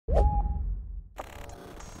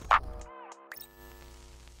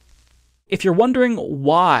if you're wondering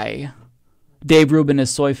why Dave Rubin is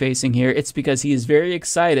soy-facing here, it's because he is very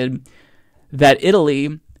excited that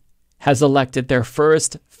Italy has elected their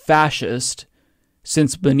first fascist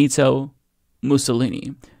since Benito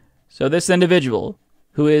Mussolini. So this individual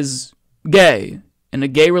who is gay, in a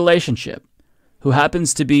gay relationship, who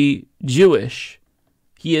happens to be Jewish,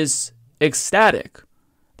 he is ecstatic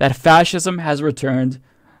that fascism has returned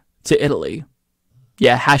to Italy.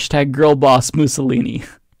 Yeah, hashtag girlboss Mussolini.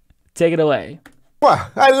 Take it away.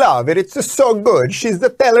 Well, I love it. It's just so good. She's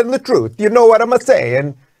telling the truth. You know what I'm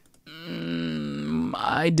saying?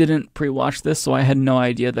 I didn't pre-watch this, so I had no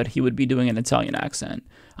idea that he would be doing an Italian accent.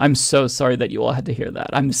 I'm so sorry that you all had to hear that.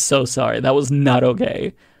 I'm so sorry. That was not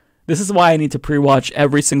okay. This is why I need to pre-watch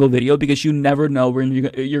every single video, because you never know when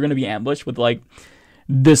you're going to be ambushed with, like,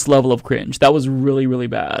 this level of cringe. That was really, really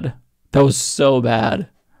bad. That was so bad.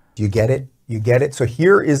 Do you get it? You get it? So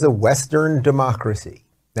here is a Western democracy.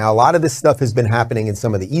 Now, a lot of this stuff has been happening in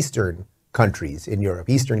some of the Eastern countries in Europe,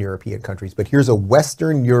 Eastern European countries, but here's a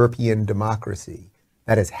Western European democracy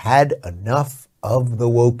that has had enough of the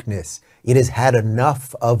wokeness. It has had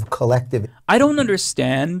enough of collective. I don't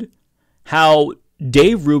understand how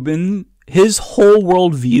Dave Rubin, his whole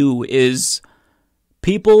worldview is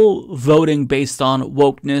people voting based on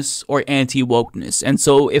wokeness or anti-wokeness. And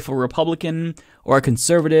so if a Republican or a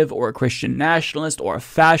conservative or a Christian nationalist or a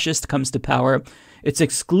fascist comes to power, it's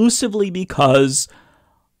exclusively because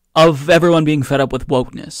of everyone being fed up with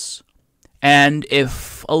wokeness. And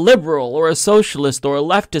if a liberal or a socialist or a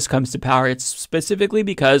leftist comes to power, it's specifically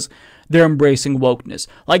because they're embracing wokeness.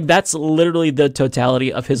 Like, that's literally the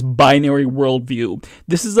totality of his binary worldview.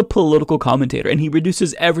 This is a political commentator, and he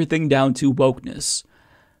reduces everything down to wokeness.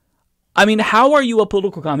 I mean, how are you a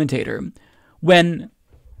political commentator when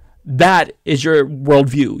that is your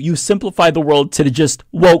worldview? You simplify the world to just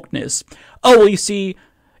wokeness. Oh, well, you see,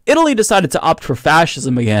 Italy decided to opt for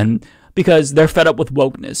fascism again because they're fed up with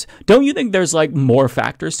wokeness. Don't you think there's, like, more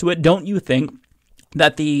factors to it? Don't you think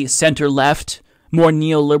that the center-left, more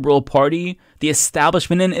neoliberal party, the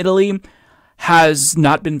establishment in Italy, has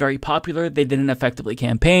not been very popular? They didn't effectively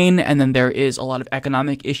campaign, and then there is a lot of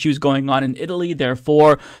economic issues going on in Italy.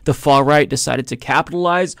 Therefore, the far right decided to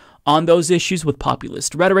capitalize on those issues with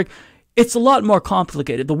populist rhetoric. It's a lot more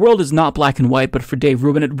complicated. The world is not black and white, but for Dave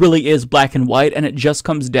Rubin, it really is black and white, and it just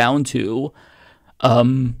comes down to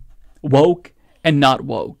woke and not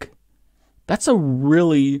woke. That's a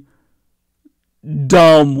really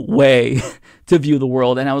dumb way to view the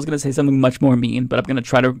world, and I was going to say something much more mean, but I'm going to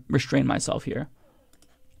try to restrain myself here.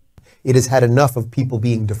 It has had enough of people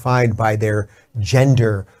being defined by their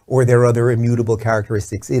gender or their other immutable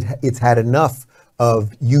characteristics. It's had enough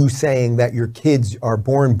of you saying that your kids are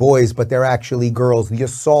born boys, but they're actually girls. The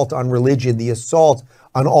assault on religion, the assault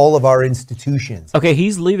on all of our institutions. Okay,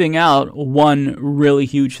 he's leaving out one really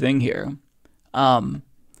huge thing here. The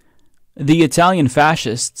Italian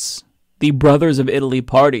fascists, the Brothers of Italy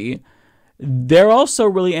party, they're also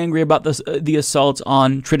really angry about the assault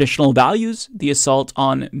on traditional values, the assault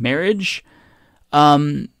on marriage.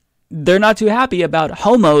 They're not too happy about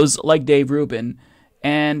homos like Dave Rubin.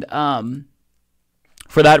 And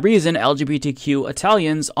for that reason, LGBTQ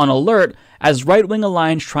Italians on alert as right-wing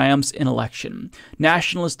alliance triumphs in election.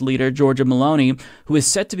 Nationalist leader Giorgia Meloni, who is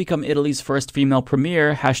set to become Italy's first female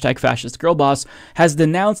premier, #FascistGirlBoss, has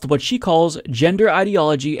denounced what she calls gender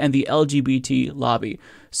ideology and the LGBT lobby.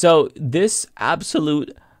 So this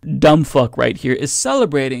absolute dumbfuck right here is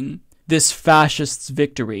celebrating this fascist's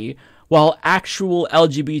victory, while actual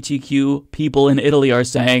LGBTQ people in Italy are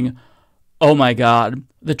saying, oh my god.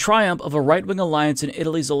 The triumph of a right-wing alliance in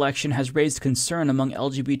Italy's election has raised concern among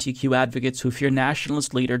LGBTQ advocates who fear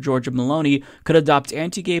nationalist leader Giorgia Meloni could adopt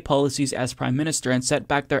anti-gay policies as prime minister and set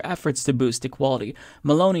back their efforts to boost equality.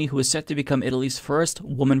 Meloni, who is set to become Italy's first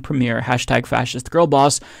woman premier,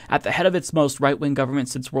 #FascistGirlBoss, at the head of its most right-wing government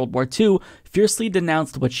since World War II, fiercely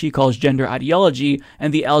denounced what she calls gender ideology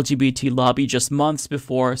and the LGBT lobby just months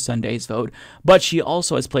before Sunday's vote. But she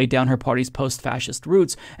also has played down her party's post-fascist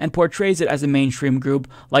roots and portrays it as a mainstream group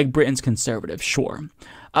like Britain's conservative, sure.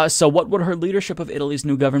 So what would her leadership of Italy's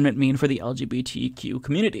new government mean for the LGBTQ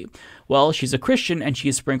community? Well, she's a Christian, and she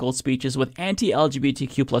has sprinkled speeches with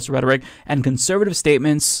anti-LGBTQ plus rhetoric and conservative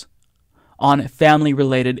statements on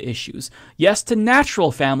family-related issues. Yes to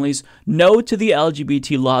natural families, no to the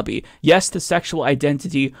LGBT lobby. Yes to sexual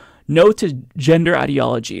identity, no to gender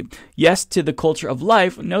ideology. Yes to the culture of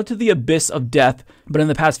life, no to the abyss of death. But in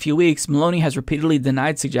the past few weeks, Meloni has repeatedly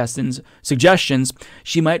denied suggestions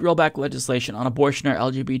she might roll back legislation on abortion or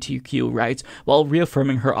LGBTQ rights, while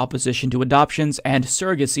reaffirming her opposition to adoptions and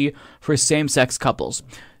surrogacy for same-sex couples.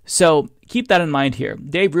 So keep that in mind here.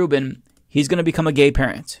 Dave Rubin, he's going to become a gay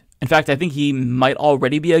parent. In fact, I think he might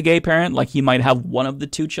already be a gay parent. Like, he might have one of the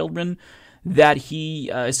 2 children that he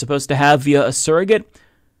is supposed to have via a surrogate.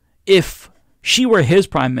 If she were his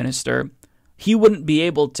prime minister, he wouldn't be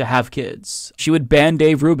able to have kids. She would ban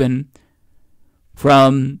Dave Rubin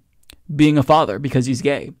from being a father because he's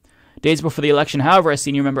gay. Days before the election, however, a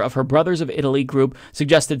senior member of her Brothers of Italy group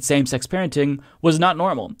suggested same-sex parenting was not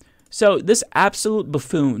normal. So this absolute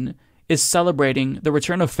buffoon is celebrating the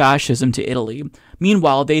return of fascism to Italy.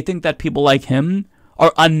 Meanwhile, they think that people like him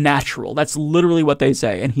are unnatural. That's literally what they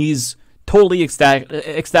say. And he's totally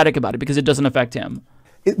ecstatic about it because it doesn't affect him.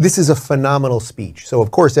 This is a phenomenal speech. So,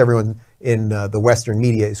 of course, everyone in the Western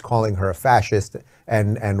media is calling her a fascist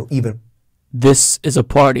and even... This is a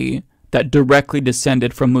party that directly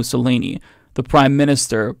descended from Mussolini. The prime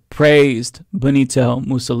minister praised Benito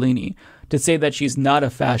Mussolini. To say that she's not a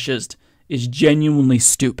fascist is genuinely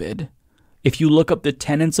stupid. If you look up the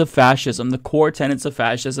tenets of fascism, the core tenets of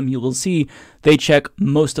fascism, you will see they check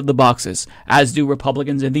most of the boxes, as do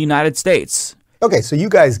Republicans in the United States. Okay, so you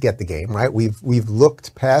guys get the game, right? We've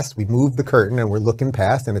looked past, we've moved the curtain and we're looking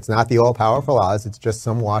past, and it's not the all-powerful Oz, it's just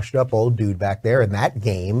some washed-up old dude back there, and that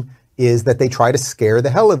game is that they try to scare the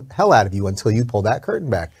hell out of you until you pull that curtain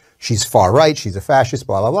back. She's far right, she's a fascist,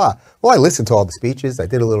 blah, blah, blah. Well, I listened to all the speeches, I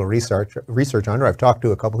did a little research on her, I've talked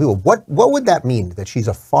to a couple people. What would that mean, that she's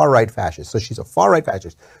a far-right fascist? So she's a far-right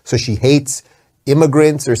fascist, so she hates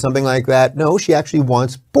immigrants or something like that? No, she actually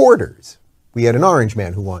wants borders. We had an orange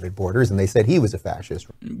man who wanted borders, and they said he was a fascist.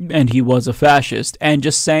 And he was a fascist. And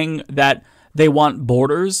just saying that they want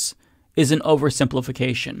borders is an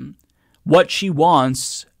oversimplification. What she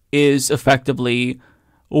wants is effectively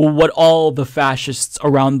what all the fascists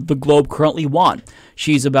around the globe currently want.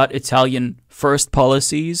 She's about Italian first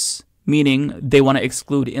policies, meaning they want to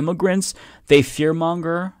exclude immigrants. They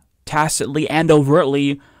fearmonger tacitly and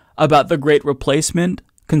overtly about the Great Replacement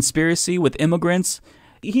conspiracy with immigrants.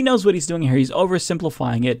 He knows what he's doing here. He's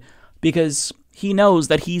oversimplifying it because he knows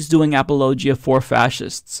that he's doing apologia for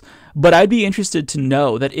fascists. But I'd be interested to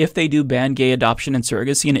know that if they do ban gay adoption and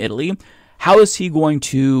surrogacy in Italy, how is he going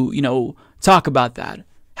to, talk about that?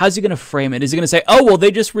 How's he going to frame it? Is he going to say, oh, well, they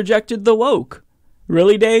just rejected the woke?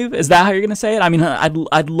 Really, Dave? Is that how you're going to say it? I mean,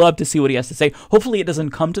 I'd love to see what he has to say. Hopefully it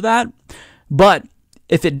doesn't come to that. But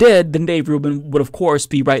if it did, then Dave Rubin would, of course,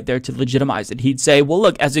 be right there to legitimize it. He'd say, well,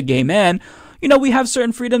 look, as a gay man, we have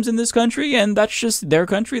certain freedoms in this country, and that's just their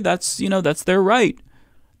country. That's their right.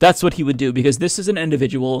 That's what he would do, because this is an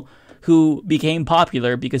individual who became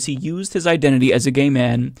popular because he used his identity as a gay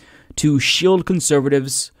man to shield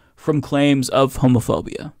conservatives from claims of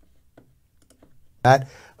homophobia.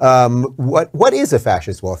 What is a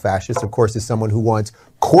fascist? Well, a fascist, of course, is someone who wants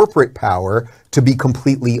corporate power to be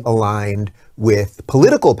completely aligned with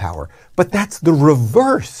political power. But that's the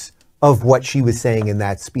reverse of what she was saying in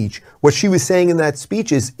that speech. What she was saying in that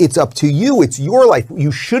speech is, it's up to you. It's your life.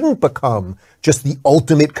 You shouldn't become just the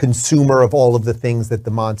ultimate consumer of all of the things that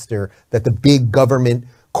the big government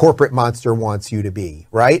corporate monster wants you to be,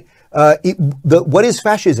 right? What is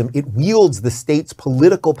fascism? It wields the state's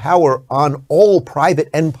political power on all private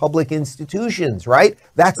and public institutions, right?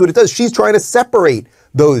 That's what it does. She's trying to separate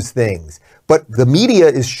those things. But the media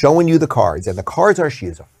is showing you the cards, and the cards are she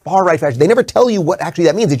is a far-right fascist. They never tell you what actually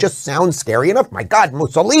that means. It just sounds scary enough. My God,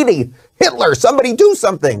 Mussolini, Hitler, somebody do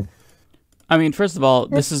something. I mean, first of all,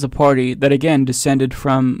 this is a party that, again, descended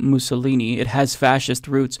from Mussolini. It has fascist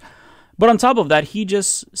roots. But on top of that, he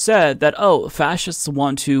just said that, fascists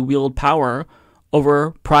want to wield power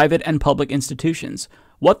over private and public institutions.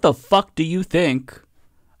 What the fuck do you think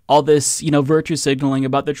all this, virtue signaling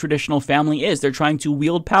about the traditional family is? They're trying to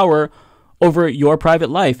wield power over your private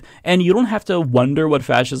life. And you don't have to wonder what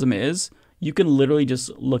fascism is. You can literally just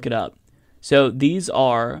look it up. So these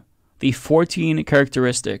are the 14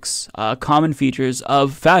 characteristics, common features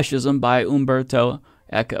of fascism by Umberto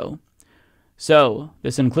Eco. So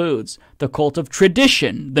this includes the cult of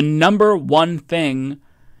tradition, the number one thing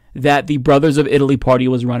that the Brothers of Italy party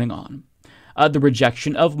was running on. The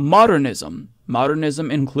rejection of modernism. Modernism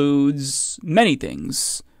includes many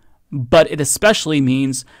things, but it especially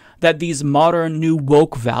means that these modern new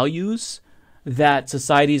woke values that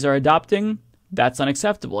societies are adopting, that's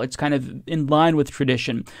unacceptable. It's kind of in line with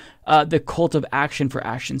tradition. The cult of action for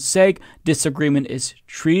action's sake. Disagreement is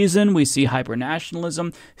treason. We see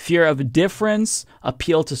hypernationalism, fear of difference,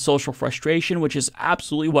 appeal to social frustration, which is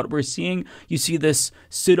absolutely what we're seeing. You see this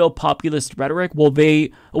pseudo-populist rhetoric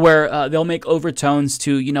where they'll make overtones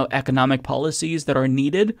to, economic policies that are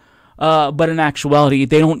needed. But in actuality,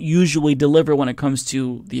 they don't usually deliver when it comes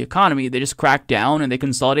to the economy. They just crack down and they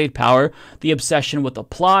consolidate power. The obsession with the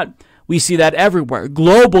plot. We see that everywhere.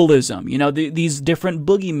 Globalism, these different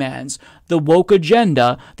boogeymans, the woke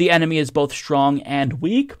agenda. The enemy is both strong and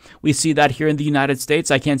weak. We see that here in the United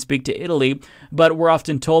States. I can't speak to Italy, but we're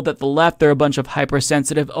often told that the left, they're a bunch of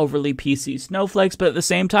hypersensitive, overly PC snowflakes, but at the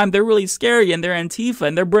same time, they're really scary and they're Antifa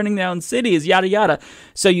and they're burning down cities, yada, yada.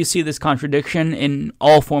 So you see this contradiction in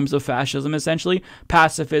all forms of fascism, essentially.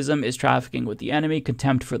 Pacifism is trafficking with the enemy,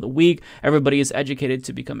 contempt for the weak. Everybody is educated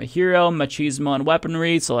to become a hero, machismo and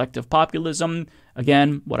weaponry, selective populism,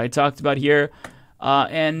 again, what I talked about here.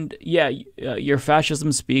 Your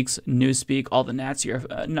fascism speaks, newspeak, all the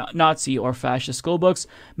Nazi or fascist schoolbooks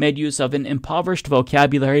made use of an impoverished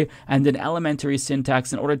vocabulary and an elementary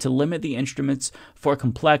syntax in order to limit the instruments for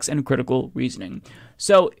complex and critical reasoning.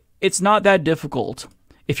 So it's not that difficult.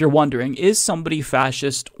 If you're wondering, is somebody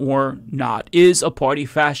fascist or not? Is a party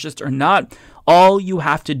fascist or not? All you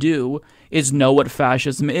have to do is know what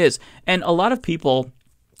fascism is. And a lot of people,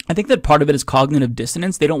 I think that part of it is cognitive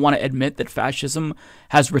dissonance. They don't want to admit that fascism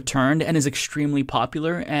has returned and is extremely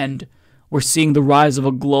popular, and we're seeing the rise of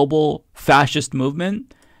a global fascist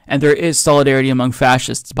movement. And there is solidarity among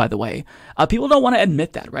fascists, by the way. People don't want to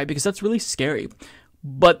admit that, right? Because that's really scary.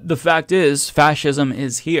 But the fact is, fascism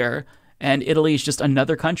is here, and Italy is just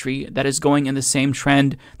another country that is going in the same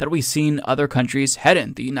trend that we've seen other countries head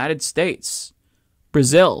in. The United States,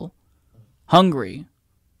 Brazil, Hungary,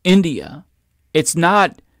 India. It's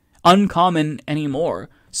not uncommon anymore.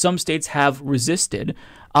 Some states have resisted,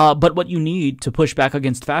 but what you need to push back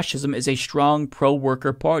against fascism is a strong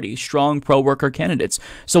pro-worker party, strong pro-worker candidates.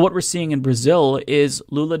 So what we're seeing in Brazil is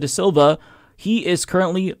Lula da Silva. He is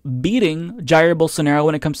currently beating Jair Bolsonaro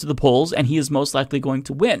when it comes to the polls, and he is most likely going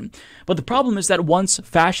to win. But the problem is that once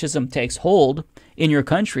fascism takes hold in your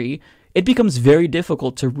country, it becomes very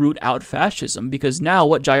difficult to root out fascism, because now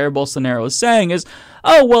what Jair Bolsonaro is saying is,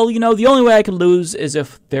 oh, well, the only way I can lose is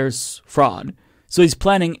if there's fraud. So he's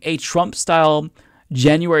planning a Trump-style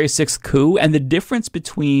January 6th coup, and the difference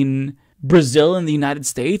between Brazil and the United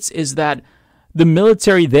States is that the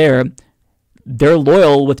military there, they're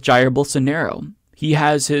loyal with Jair Bolsonaro. He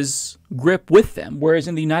has his grip with them, whereas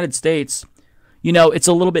in the United States, it's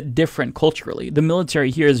a little bit different culturally. The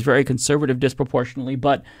military here is very conservative disproportionately,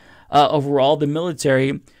 but overall, the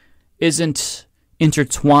military isn't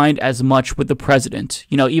intertwined as much with the president.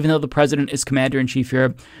 Even though the president is commander-in-chief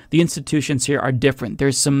here, the institutions here are different.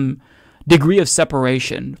 There's some degree of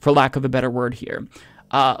separation, for lack of a better word here.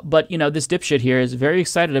 But this dipshit here is very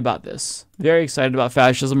excited about this. Very excited about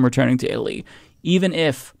fascism returning to Italy. Even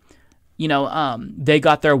if, they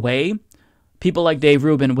got their way, people like Dave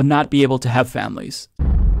Rubin would not be able to have families.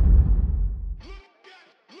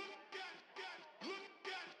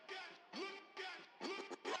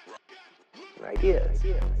 Ideas.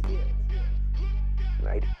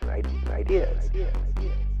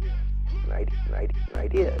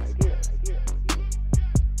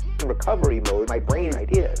 In recovery mode, my brain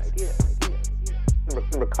ideas.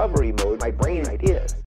 In recovery mode, my brain ideas.